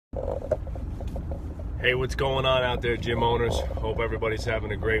Hey, what's going on out there, gym owners? Hope everybody's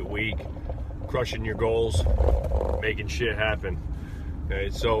having a great week, crushing your goals, making shit happen. Okay,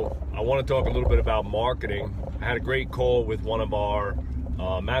 so I want to talk a little bit about marketing. I had a great call with one of our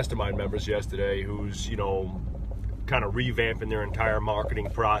mastermind members yesterday who's, kind of revamping their entire marketing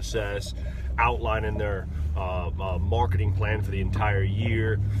process, outlining their marketing plan for the entire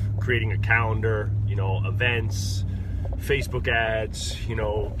year, creating a calendar, events, Facebook ads,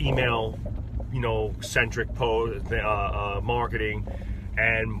 email, centric marketing.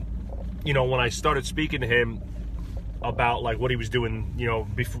 And when I started speaking to him about like what he was doing,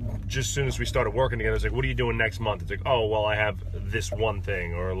 before, just as soon as we started working together, I was like, what are you doing next month? It's like, oh, well, I have this one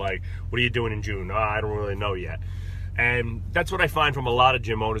thing. Or like, what are you doing in June? I don't really know yet. And that's what I find from a lot of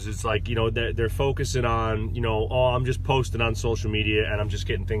gym owners. It's like, they're focusing on, oh, I'm just posting on social media and I'm just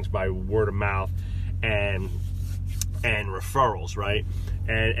getting things by word of mouth and referrals, right?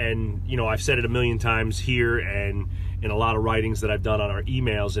 And I've said it a million times here and in a lot of writings that I've done on our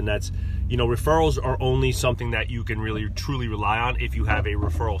emails, and that's, referrals are only something that you can really truly rely on if you have a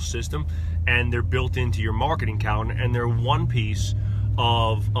referral system, and they're built into your marketing calendar, and they're one piece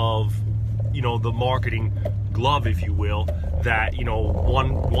of the marketing glove, if you will, that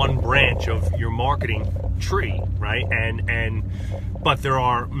one branch of your marketing tree, right? But there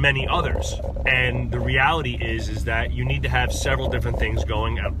are many others, and the reality is that you need to have several different things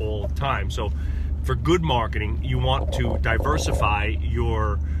going at all times. So for good marketing, you want to diversify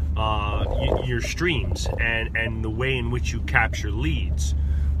your streams and the way in which you capture leads.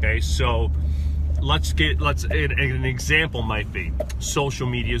 Okay, so an example might be social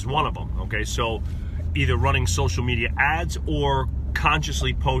media is one of them. Okay, so either running social media ads or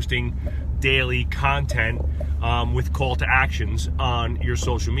consciously posting daily content with call to actions on your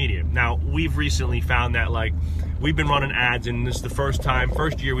social media. Now, we've recently found that we've been running ads, and this is the first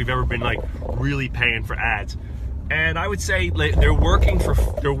year we've ever been really paying for ads. And I would say they're working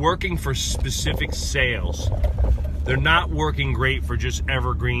for specific sales. They're not working great for just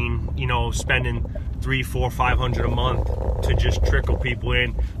evergreen, spending $300, $400, $500 a month to just trickle people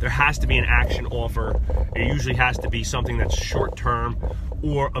in. There has to be an action offer. It usually has to be something that's short term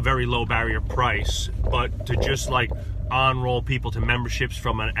or a very low barrier price. But to just on-roll people to memberships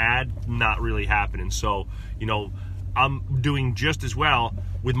from an ad, not really happening. So, I'm doing just as well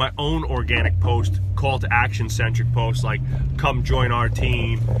with my own organic post, call to action centric posts, like come join our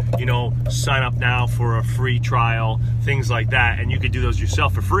team, sign up now for a free trial, things like that. And you could do those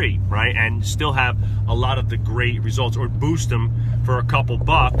yourself for free, right? And still have a lot of the great results, or boost them for a couple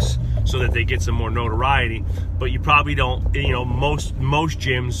bucks so that they get some more notoriety. But you probably don't, most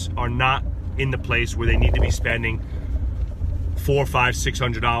gyms are not in the place where they need to be spending $400,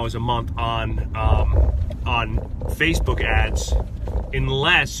 $500, $600 a month on Facebook ads,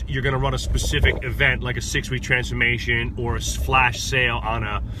 unless you're going to run a specific event like a 6-week transformation or a flash sale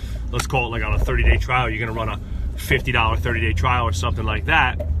on let's call it on a 30-day trial. You're going to run a $50 30-day trial or something like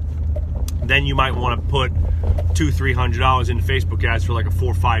that. Then you might want to put $200, $300 into Facebook ads for a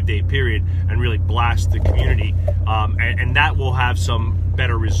 4 or 5 day period and really blast the community, and that will have some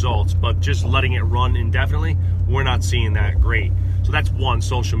better results. But just letting it run indefinitely, we're not seeing that great. So that's one,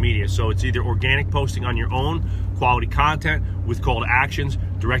 social media. So it's either organic posting on your own, quality content with call to actions,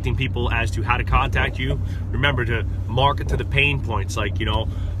 directing people as to how to contact you. Remember to market to the pain points,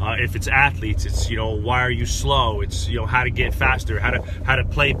 if it's athletes, it's why are you slow? It's how to get faster, how to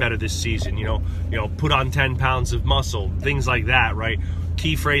play better this season. Put on 10 pounds of muscle, things like that, right?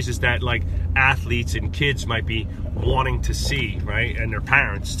 Key phrases that athletes and kids might be wanting to see, right? And their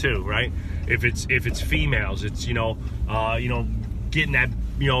parents too, right? If it's females, it's getting that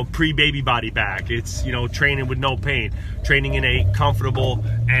pre-baby body back. It's training with no pain, training in a comfortable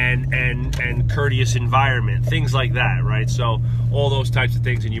and courteous environment, things like that, right? So all those types of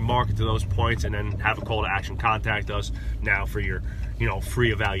things, and you market to those points, and then have a call to action. Contact us now for your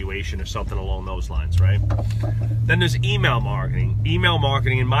free evaluation or something along those lines, right? Then there's email marketing. Email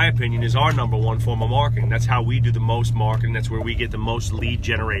marketing, in my opinion, is our number one form of marketing. That's how we do the most marketing. That's where we get the most lead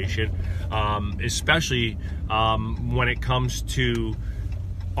generation, especially when it comes to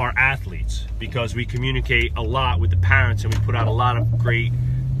our athletes, because we communicate a lot with the parents, and we put out a lot of great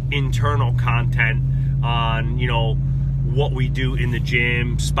internal content on what we do in the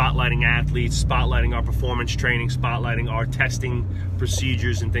gym, spotlighting athletes, spotlighting our performance training, spotlighting our testing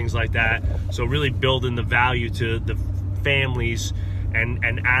procedures and things like that. So really building the value to the families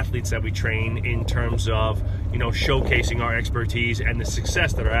and athletes that we train in terms of showcasing our expertise and the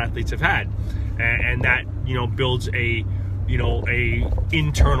success that our athletes have had, and that builds a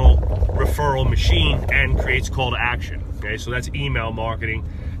internal referral machine and creates call to action. Okay, so that's email marketing.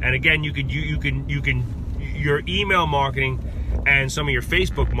 And again, you can your email marketing and some of your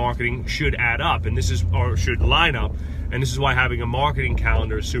Facebook marketing should add up, and should line up. And this is why having a marketing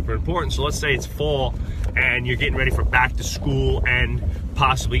calendar is super important. So let's say it's fall and you're getting ready for back to school and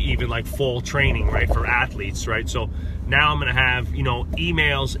possibly even like fall training, right, for athletes, right? So now I'm gonna have,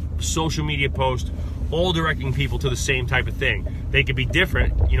 emails, social media posts, all directing people to the same type of thing. They could be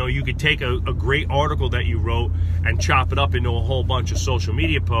different. You could take a great article that you wrote and chop it up into a whole bunch of social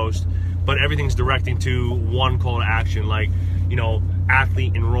media posts, but everything's directing to one call to action, like,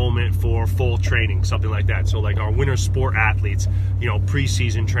 athlete enrollment for fall training, something like that. So like our winter sport athletes,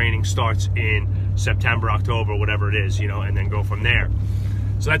 preseason training starts in September, October, whatever it is, and then go from there.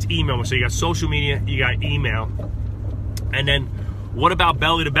 So that's email. So you got social media, you got email, and then what about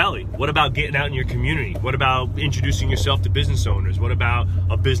belly to belly? What about getting out in your community? What about introducing yourself to business owners? What about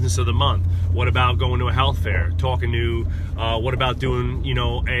a business of the month? What about going to a health fair, talking to, what about doing,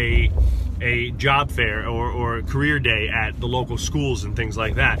 a job fair or a career day at the local schools and things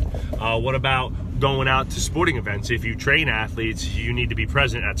like that? What about going out to sporting events? If you train athletes, you need to be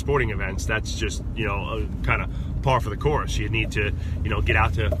present at sporting events. That's just, kind of par for the course. You need to, get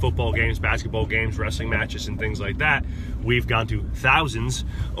out to football games, basketball games, wrestling matches, and things like that. We've gone to thousands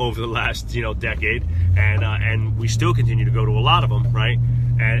over the last, decade, and we still continue to go to a lot of them, right?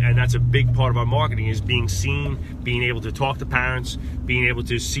 And that's a big part of our marketing, is being seen, being able to talk to parents, being able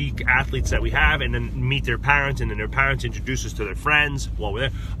to seek athletes that we have and then meet their parents, and then their parents introduce us to their friends while we're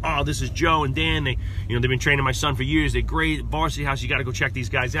there. Oh, this is Joe and Dan. They've been training my son for years. They're great. Varsity House, you got to go check these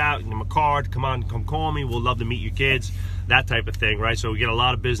guys out. Give them a card. Come call me. We'll love to meet your kids. That type of thing, right? So we get a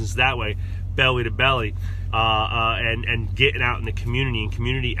lot of business that way, belly to belly, and getting out in the community, and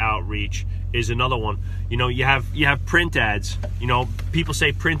community outreach is another one. You have print ads. People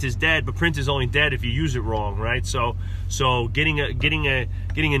say print is dead, but print is only dead if you use it wrong, right? So getting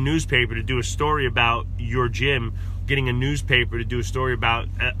a newspaper to do a story about your gym, getting a newspaper to do a story about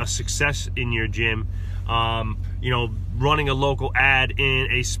a success in your gym, running a local ad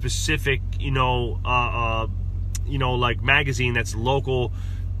in a specific, like magazine that's local,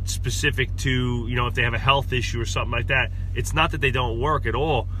 specific to, if they have a health issue or something like that. It's not that they don't work at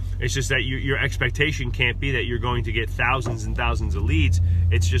all. It's just that your expectation can't be that you're going to get thousands and thousands of leads.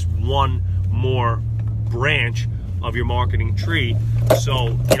 It's just one more branch of your marketing tree.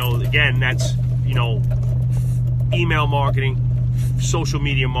 So, again, that's, email marketing, social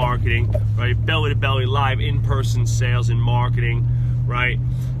media marketing, right? Belly to belly, live in-person sales and marketing, right?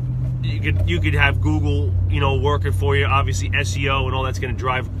 You could have Google, working for you. Obviously SEO and all that's going to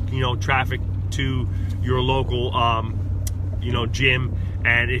drive, traffic to your local, gym.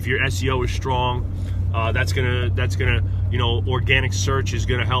 And if your SEO is strong, that's gonna, organic search is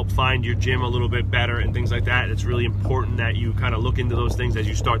gonna help find your gym a little bit better and things like that. It's really important that you kind of look into those things as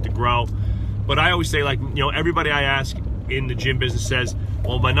you start to grow. But I always say, everybody I ask in the gym business says,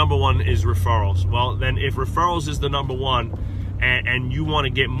 well, my number one is referrals. Well, then if referrals is the number one, and you want to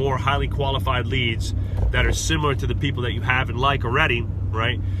get more highly qualified leads that are similar to the people that you have and like already,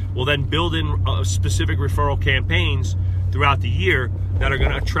 right? Well, then build in specific referral campaigns throughout the year that are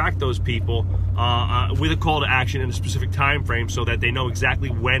going to attract those people with a call to action in a specific time frame, so that they know exactly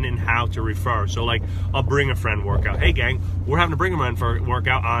when and how to refer. So like a bring a friend workout. Hey gang, we're having a bring a friend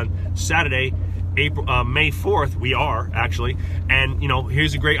workout on Saturday, May 4th. We are actually, and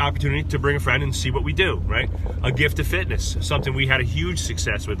here's a great opportunity to bring a friend and see what we do, right? A gift of fitness, something we had a huge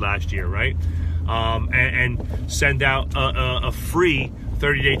success with last year, right? And send out a free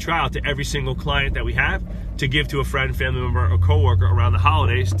 30-day trial to every single client that we have, to give to a friend, family member, or coworker around the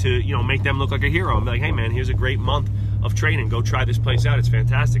holidays, to make them look like a hero and be like, hey man, here's a great month of training. Go try this place out. It's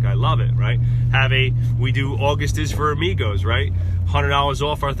fantastic. I love it, right? We do August is for Amigos, right? $100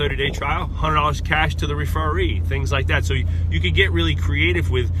 off our 30-day trial, $100 cash to the referee, things like that. So you could get really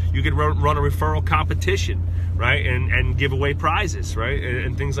creative with, you could run a referral competition, right? And give away prizes, right?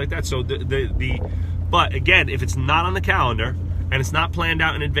 And things like that. So but again, if it's not on the calendar and it's not planned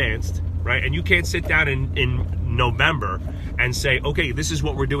out in advance, right? And you can't sit down in November and say, okay, this is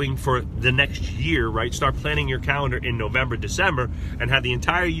what we're doing for the next year, right? Start planning your calendar in November, December, and have the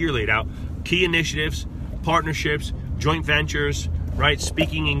entire year laid out. Key initiatives, partnerships, joint ventures, right?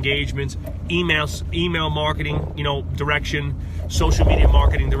 Speaking engagements, email marketing, direction, social media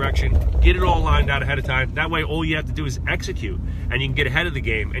marketing direction. Get it all lined out ahead of time. That way, all you have to do is execute, and you can get ahead of the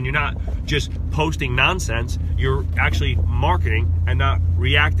game, and you're not just posting nonsense. You're actually marketing and not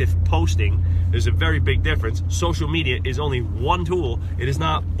reactive posting. There's a very big difference. Social media is only one tool. It is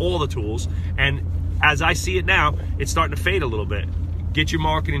not all the tools. And as I see it now, it's starting to fade a little bit. Get your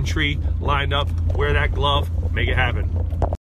marketing tree lined up, wear that glove, make it happen.